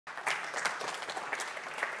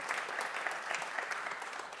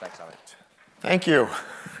Thanks, Amit. Thank you.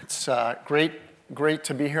 It's great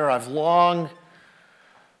to be here. I've long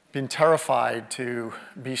been terrified to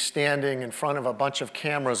be standing in front of a bunch of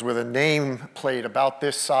cameras with a nameplate about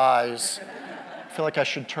this size. I feel like I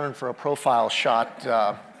should turn for a profile shot.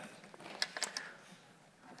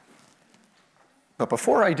 But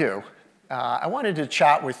before I do, I wanted to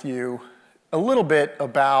chat with you a little bit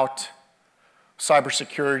about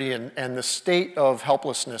cybersecurity and the state of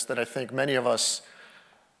helplessness that I think many of us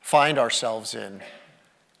find ourselves in.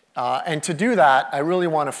 And to do that, I really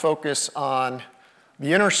want to focus on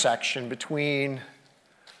the intersection between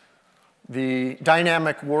the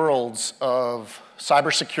dynamic worlds of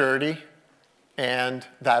cybersecurity and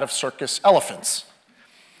that of circus elephants.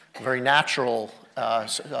 A very natural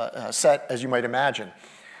set, as you might imagine.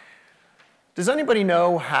 Does anybody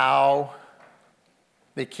know how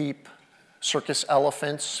they keep circus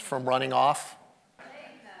elephants from running off?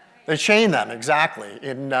 They chain them, exactly.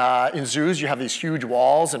 In zoos, you have these huge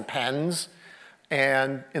walls and pens,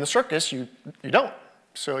 and in the circus, you don't.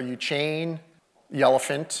 So you chain the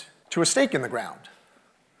elephant to a stake in the ground.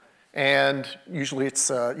 And usually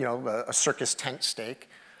it's a circus tent stake.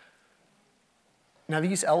 Now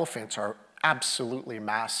these elephants are absolutely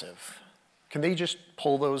massive. Can they just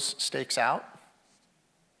pull those stakes out?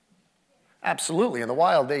 Absolutely. In the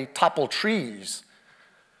wild, they topple trees.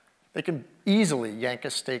 They can easily yank a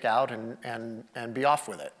stake out and be off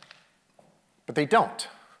with it. But they don't.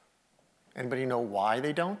 Anybody know why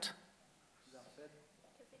they don't?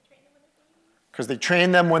 Because they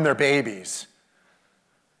train them when they're babies.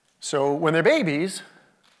 So when they're babies,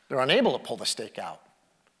 they're unable to pull the stake out.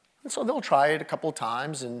 And so they'll try it a couple of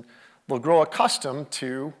times, and they'll grow accustomed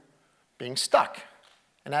to being stuck.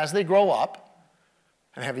 And as they grow up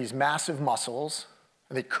and have these massive muscles,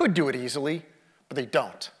 and they could do it easily, but they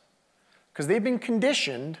don't. Because they've been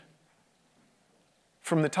conditioned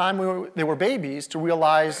from the time they were babies to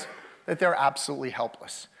realize that they're absolutely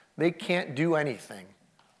helpless. They can't do anything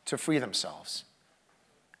to free themselves.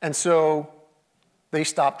 And so they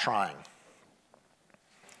stop trying.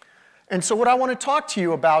 And so what I want to talk to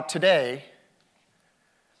you about today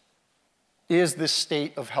is this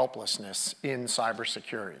state of helplessness in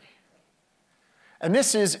cybersecurity. And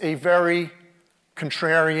this is a very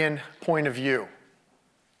contrarian point of view.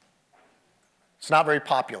 It's not very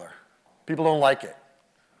popular. People don't like it.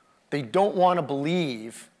 They don't want to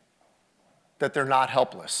believe that they're not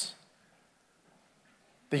helpless.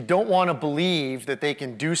 They don't want to believe that they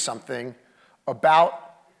can do something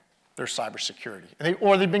about their cybersecurity.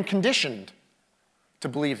 Or they've been conditioned to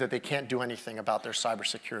believe that they can't do anything about their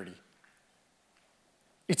cybersecurity.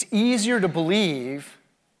 It's easier to believe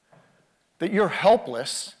that you're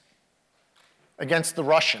helpless against the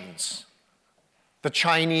Russians, the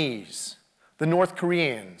Chinese, the North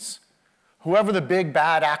Koreans, whoever the big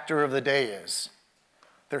bad actor of the day is.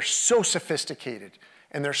 They're so sophisticated,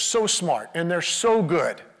 and they're so smart, and they're so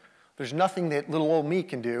good. There's nothing that little old me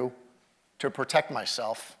can do to protect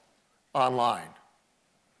myself online.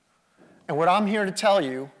 And what I'm here to tell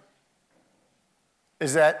you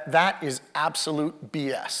is that that is absolute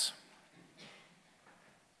BS.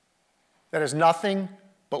 That is nothing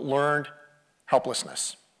but learned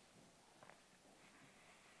helplessness.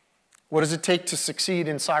 What does it take to succeed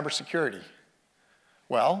in cybersecurity?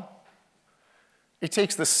 Well, it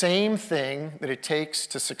takes the same thing that it takes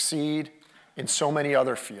to succeed in so many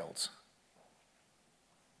other fields,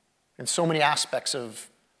 in so many aspects of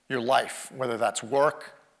your life, whether that's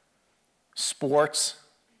work, sports,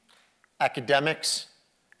 academics.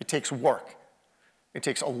 It takes work. It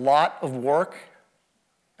takes a lot of work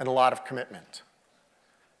and a lot of commitment.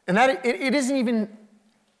 And that it isn't even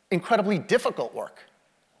incredibly difficult work.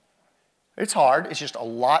 It's hard. It's just a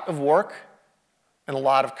lot of work and a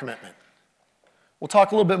lot of commitment. We'll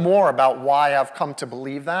talk a little bit more about why I've come to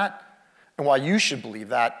believe that and why you should believe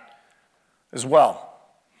that as well.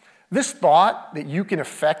 This thought that you can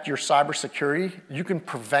affect your cybersecurity, you can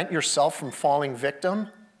prevent yourself from falling victim,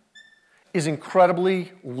 is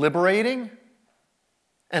incredibly liberating.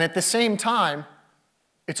 And at the same time,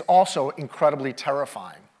 it's also incredibly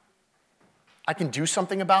terrifying. I can do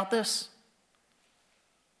something about this?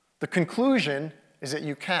 The conclusion is that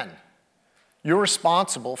you can. You're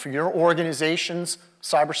responsible for your organization's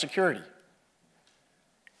cybersecurity.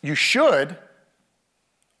 You should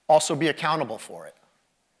also be accountable for it.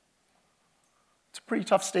 It's a pretty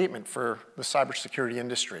tough statement for the cybersecurity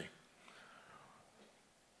industry.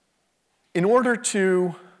 In order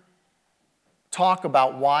to talk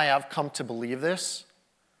about why I've come to believe this,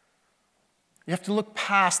 you have to look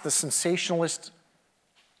past the sensationalist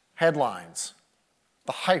headlines,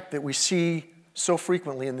 the hype that we see so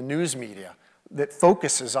frequently in the news media, that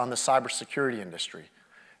focuses on the cybersecurity industry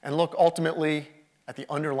and look ultimately at the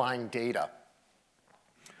underlying data.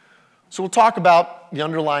 So we'll talk about the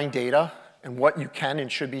underlying data and what you can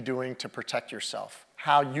and should be doing to protect yourself,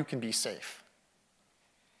 how you can be safe.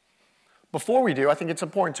 Before we do, I think it's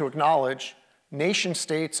important to acknowledge nation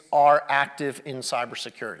states are active in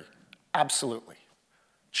cybersecurity. Absolutely.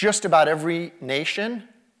 Just about every nation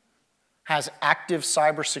has active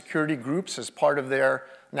cybersecurity groups as part of their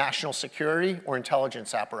national security or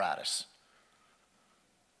intelligence apparatus.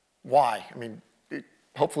 Why? I mean,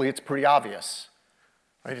 hopefully it's pretty obvious.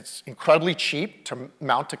 Right? It's incredibly cheap to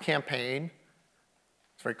mount a campaign.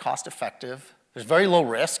 It's very cost effective. There's very low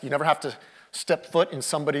risk. You never have to step foot in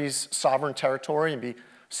somebody's sovereign territory and be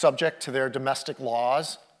subject to their domestic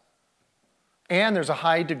laws. And there's a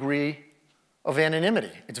high degree of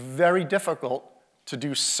anonymity. It's very difficult to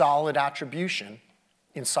do solid attribution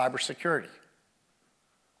in cybersecurity.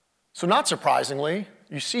 So not surprisingly,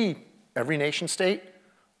 you see every nation state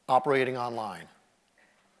operating online.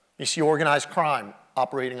 You see organized crime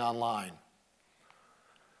operating online.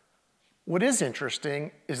 What is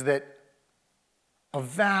interesting is that a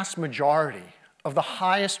vast majority of the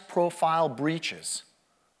highest profile breaches,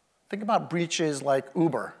 think about breaches like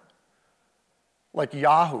Uber, like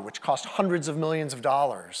Yahoo, which cost hundreds of millions of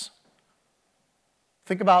dollars.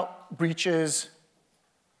 Think about breaches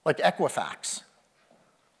like Equifax.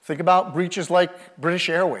 Think about breaches like British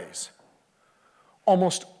Airways.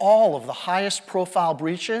 Almost all of the highest profile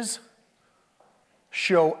breaches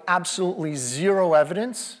show absolutely zero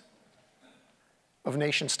evidence of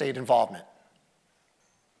nation-state involvement.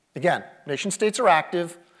 Again, nation-states are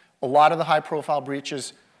active. A lot of the high-profile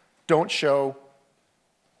breaches don't show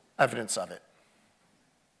evidence of it.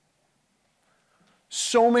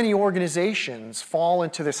 So many organizations fall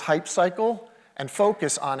into this hype cycle and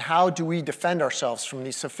focus on how do we defend ourselves from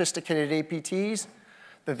these sophisticated APTs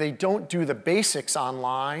that they don't do the basics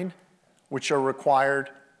online which are required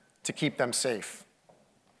to keep them safe.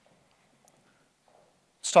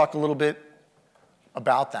 Let's talk a little bit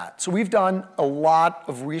about that. So we've done a lot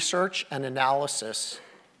of research and analysis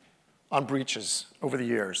on breaches over the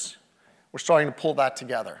years. We're starting to pull that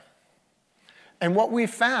together. And what we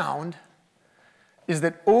found is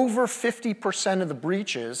that over 50% of the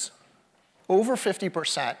breaches, over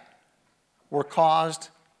 50%, were caused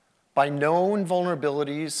by known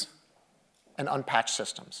vulnerabilities and unpatched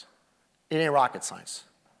systems. It ain't rocket science.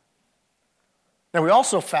 Now, we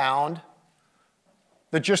also found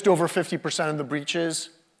that just over 50% of the breaches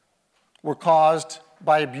were caused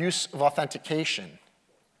by abuse of authentication,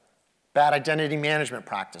 bad identity management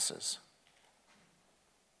practices.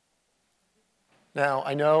 Now,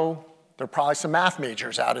 I know there are probably some math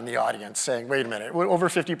majors out in the audience saying, wait a minute, over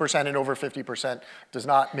 50% and over 50% does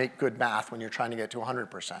not make good math when you're trying to get to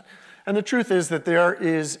 100%. And the truth is that there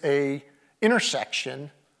is an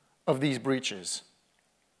intersection of these breaches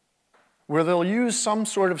where they'll use some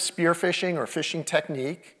sort of spear phishing or phishing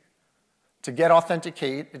technique to get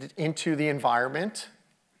authenticated into the environment,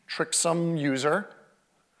 trick some user,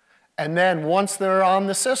 and then once they're on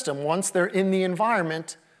the system, once they're in the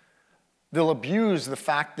environment, they'll abuse the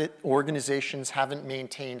fact that organizations haven't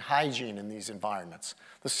maintained hygiene in these environments.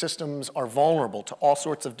 The systems are vulnerable to all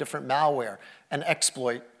sorts of different malware and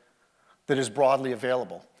exploit that is broadly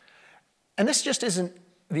available. And this just isn't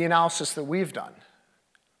the analysis that we've done.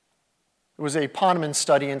 There was a Ponemon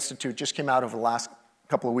Study Institute, just came out over the last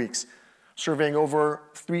couple of weeks, surveying over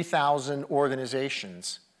 3,000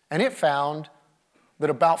 organizations. And it found that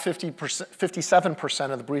about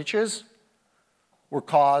 57% of the breaches were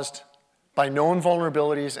caused by known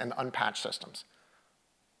vulnerabilities and unpatched systems.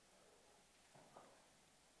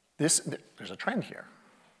 There's a trend here.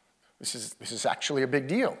 This is actually a big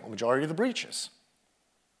deal, a majority of the breaches.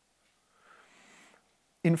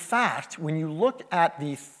 In fact, when you look at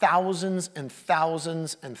the thousands and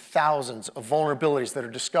thousands and thousands of vulnerabilities that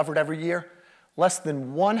are discovered every year, less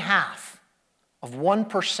than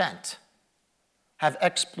 1% have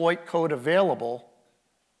exploit code available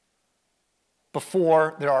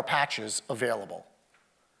before there are patches available.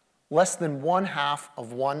 Less than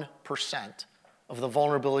 0.5% of the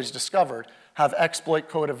vulnerabilities discovered have exploit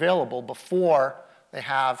code available before they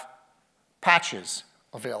have patches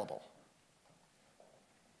available.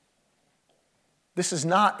 This is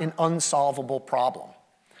not an unsolvable problem.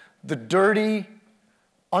 The dirty,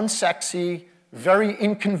 unsexy, very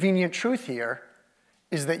inconvenient truth here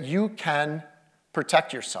is that you can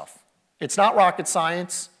protect yourself. It's not rocket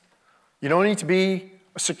science. You don't need to be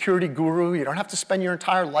a security guru. You don't have to spend your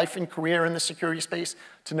entire life and career in the security space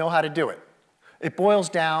to know how to do it. It boils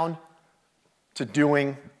down to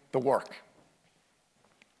doing the work.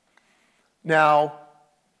 Now,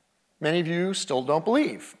 many of you still don't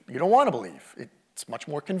believe. You don't want to believe. It's much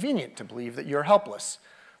more convenient to believe that you're helpless.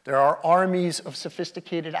 There are armies of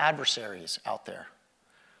sophisticated adversaries out there.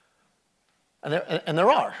 And there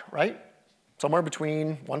are, right? Somewhere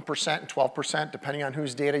between 1% and 12%, depending on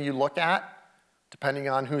whose data you look at, depending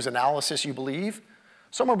on whose analysis you believe.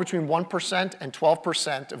 Somewhere between 1% and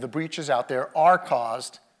 12% of the breaches out there are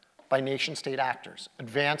caused by nation-state actors,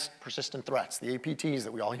 advanced persistent threats, the APTs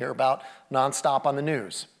that we all hear about nonstop on the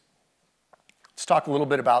news. Let's talk a little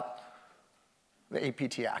bit about the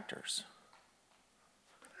APT actors.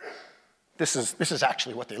 This is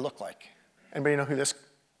actually what they look like. Anybody know who this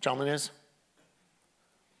gentleman is?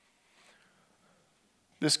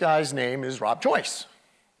 This guy's name is Rob Joyce.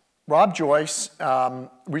 Rob Joyce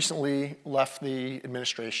recently left the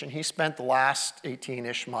administration. He spent the last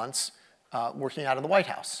 18-ish months working out of the White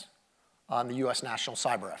House on the US national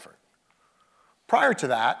cyber effort. Prior to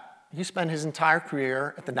that, he spent his entire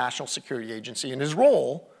career at the National Security Agency. And his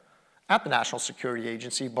role at the National Security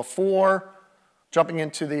Agency before jumping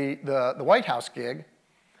into the White House gig,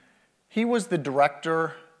 he was the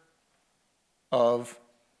director of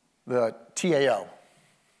the TAO,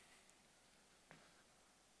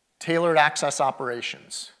 Tailored Access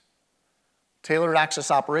Operations. Tailored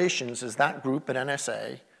Access Operations is that group at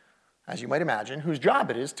NSA, as you might imagine, whose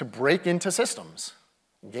job it is to break into systems,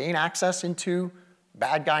 gain access into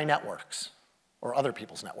bad guy networks, or other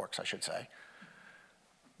people's networks, I should say.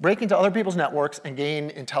 Break into other people's networks and gain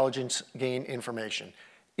intelligence, gain information.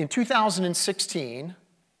 In 2016,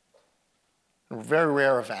 a very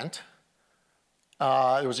rare event,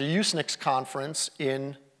 there was a USNIX conference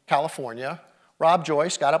in California. Rob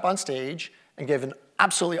Joyce got up on stage and gave an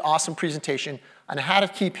absolutely awesome presentation on how to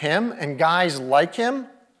keep him and guys like him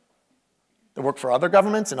that work for other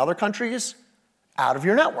governments in other countries out of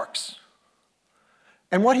your networks.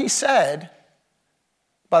 And what he said,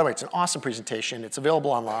 by the way, it's an awesome presentation. It's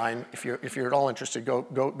available online. If you're at all interested, go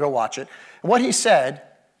watch it. And what he said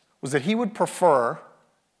was that he would prefer,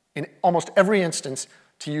 in almost every instance,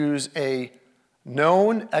 to use a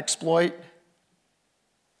known exploit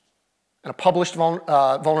and a published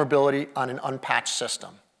vulnerability on an unpatched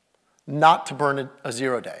system, not to burn a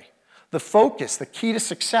zero-day. The focus, the key to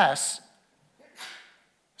success,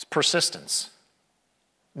 is persistence,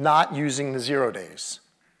 not using the 0 days.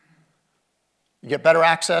 You get better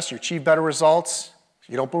access, you achieve better results,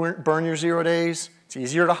 you don't burn your 0 days, it's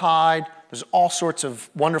easier to hide. There's all sorts of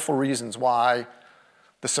wonderful reasons why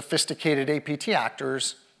the sophisticated APT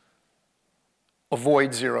actors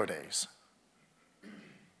avoid 0 days.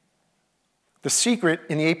 The secret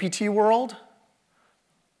in the APT world,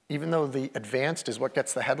 even though the advanced is what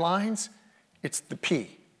gets the headlines, it's the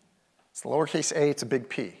P. It's the lowercase a, it's a big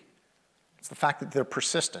P. It's the fact that they're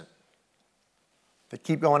persistent. They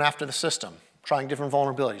keep going after the system, trying different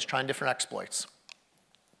vulnerabilities, trying different exploits.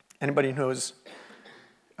 Anybody who knows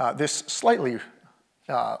this slightly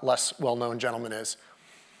less well-known gentleman is,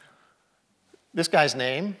 this guy's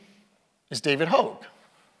name is David Hogue.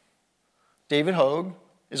 David Hogue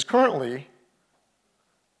is currently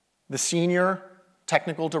the senior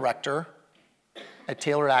technical director at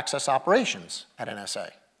Tailored Access Operations at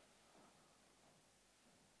NSA.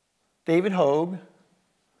 David Hogue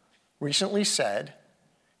recently said,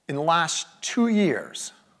 in the last 2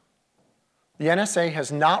 years, the NSA has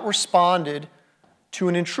not responded to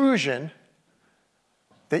an intrusion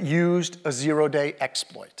that used a 0-day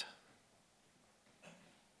exploit.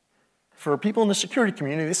 For people in the security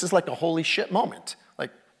community, this is like a holy shit moment.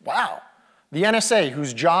 Like, wow. The NSA,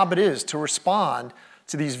 whose job it is to respond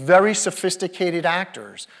to these very sophisticated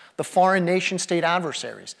actors, the foreign nation-state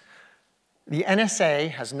adversaries, the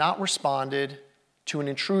NSA has not responded to an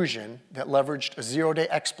intrusion that leveraged a 0-day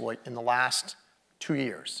exploit in the last 2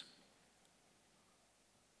 years.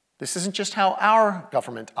 This isn't just how our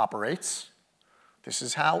government operates. This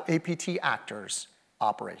is how APT actors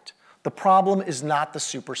operate. The problem is not the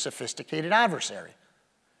super sophisticated adversary.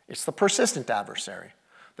 It's the persistent adversary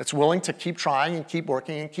that's willing to keep trying and keep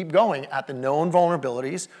working and keep going at the known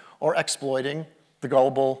vulnerabilities or exploiting the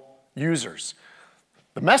gullible users.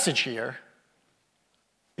 The message here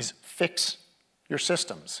is fix your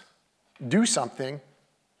systems. Do something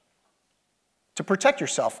to protect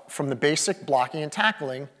yourself from the basic blocking and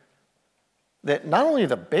tackling that not only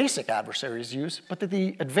the basic adversaries use, but that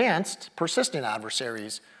the advanced, persistent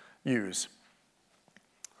adversaries use.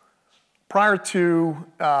 Prior to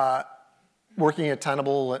working at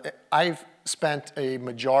Tenable, I've spent a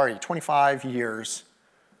majority, 25 years,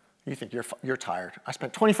 you think you're tired. I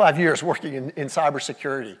spent 25 years working in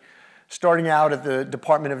cybersecurity, starting out at the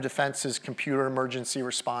Department of Defense's Computer Emergency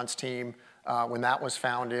Response Team, when that was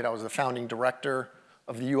founded. I was the founding director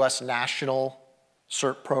of the US National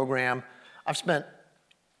CERT program. I've spent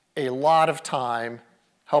a lot of time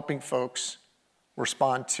helping folks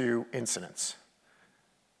respond to incidents.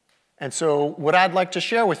 And so what I'd like to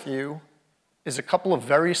share with you is a couple of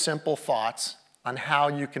very simple thoughts on how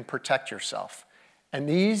you can protect yourself. And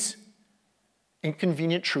these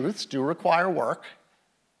inconvenient truths do require work,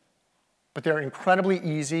 but they're incredibly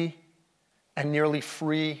easy and nearly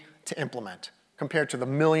free to implement compared to the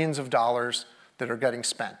millions of dollars that are getting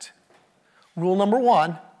spent. Rule number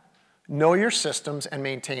one, know your systems and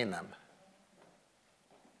maintain them.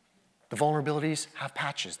 The vulnerabilities have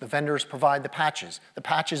patches. The vendors provide the patches. The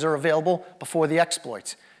patches are available before the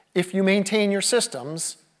exploits. If you maintain your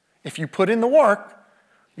systems, if you put in the work,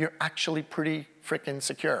 you're actually pretty frickin'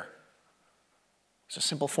 secure. It's a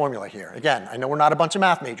simple formula here. Again, I know we're not a bunch of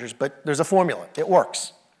math majors, but there's a formula. It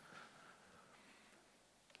works.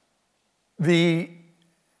 The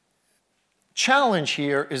challenge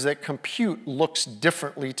here is that compute looks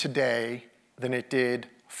differently today than it did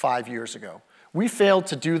 5 years ago. We failed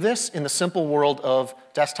to do this in the simple world of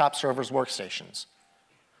desktop servers, workstations.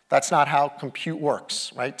 That's not how compute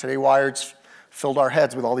works, right? Today, Wired's filled our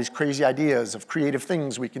heads with all these crazy ideas of creative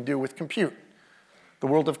things we can do with compute. The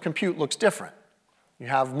world of compute looks different. You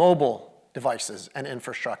have mobile devices and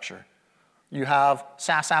infrastructure. You have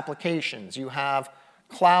SaaS applications. You have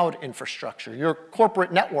cloud infrastructure. Your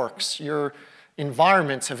corporate networks, your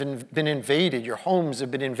environments have been invaded. Your homes have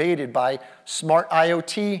been invaded by smart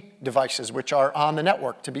IoT devices, which are on the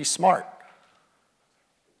network to be smart.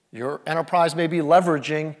 Your enterprise may be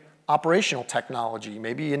leveraging operational technology,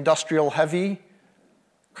 maybe industrial heavy,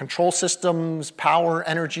 control systems, power,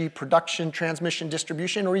 energy, production, transmission,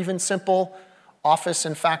 distribution, or even simple office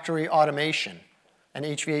and factory automation and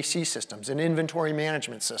HVAC systems and inventory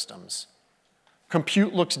management systems.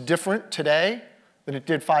 Compute looks different today than it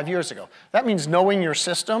did 5 years ago. That means knowing your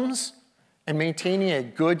systems and maintaining a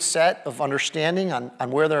good set of understanding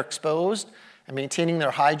on where they're exposed and maintaining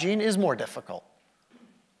their hygiene is more difficult.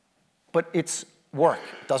 But it's work.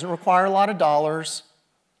 It doesn't require a lot of dollars.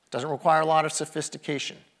 It doesn't require a lot of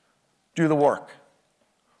sophistication. Do the work.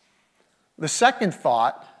 The second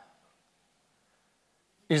thought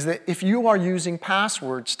is that if you are using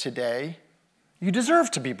passwords today, you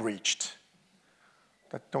deserve to be breached.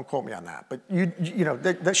 Don't quote me on that,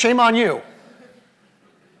 but shame on you.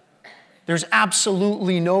 There's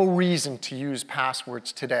absolutely no reason to use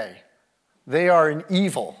passwords today. They are an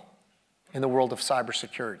evil in the world of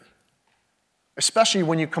cybersecurity, especially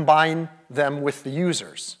when you combine them with the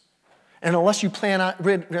users. And unless you plan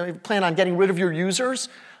on getting rid of your users,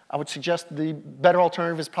 I would suggest the better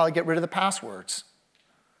alternative is probably get rid of the passwords.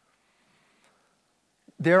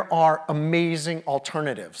 There are amazing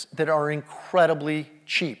alternatives that are incredibly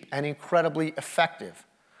cheap and incredibly effective.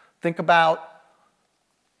 Think about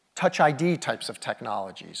Touch ID types of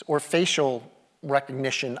technologies or facial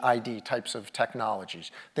recognition ID types of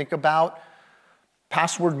technologies. Think about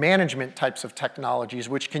password management types of technologies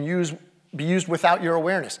which can be used without your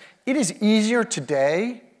awareness. It is easier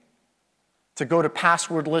today to go to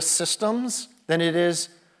passwordless systems than it is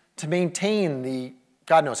to maintain the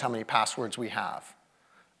God knows how many passwords we have.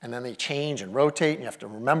 And then they change and rotate, and you have to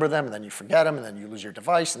remember them, and then you forget them, and then you lose your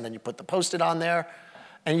device, and then you put the Post-it on there.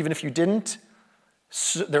 And even if you didn't,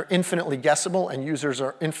 they're infinitely guessable, and users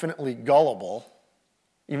are infinitely gullible.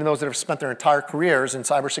 Even those that have spent their entire careers in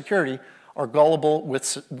cybersecurity are gullible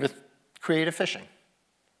with creative phishing.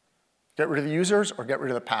 Get rid of the users or get rid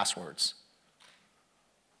of the passwords.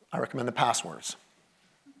 I recommend the passwords.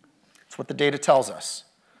 It's what the data tells us.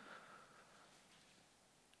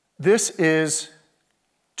 This is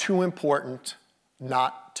too important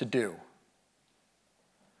not to do.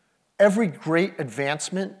 Every great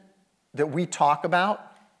advancement that we talk about,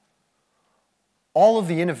 all of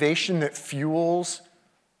the innovation that fuels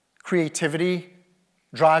creativity,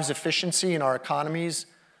 drives efficiency in our economies,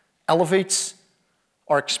 elevates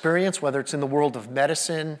our experience, whether it's in the world of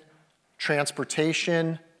medicine,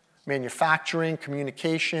 transportation, manufacturing,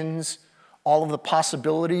 communications, all of the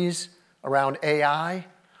possibilities around AI,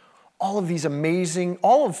 all of these amazing,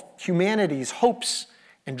 all of humanity's hopes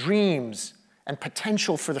and dreams and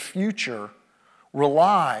potential for the future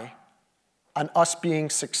rely on us being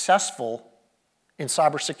successful in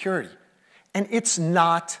cybersecurity. And it's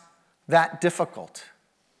not that difficult.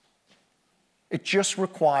 It just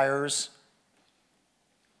requires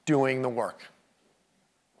doing the work.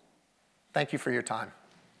 Thank you for your time.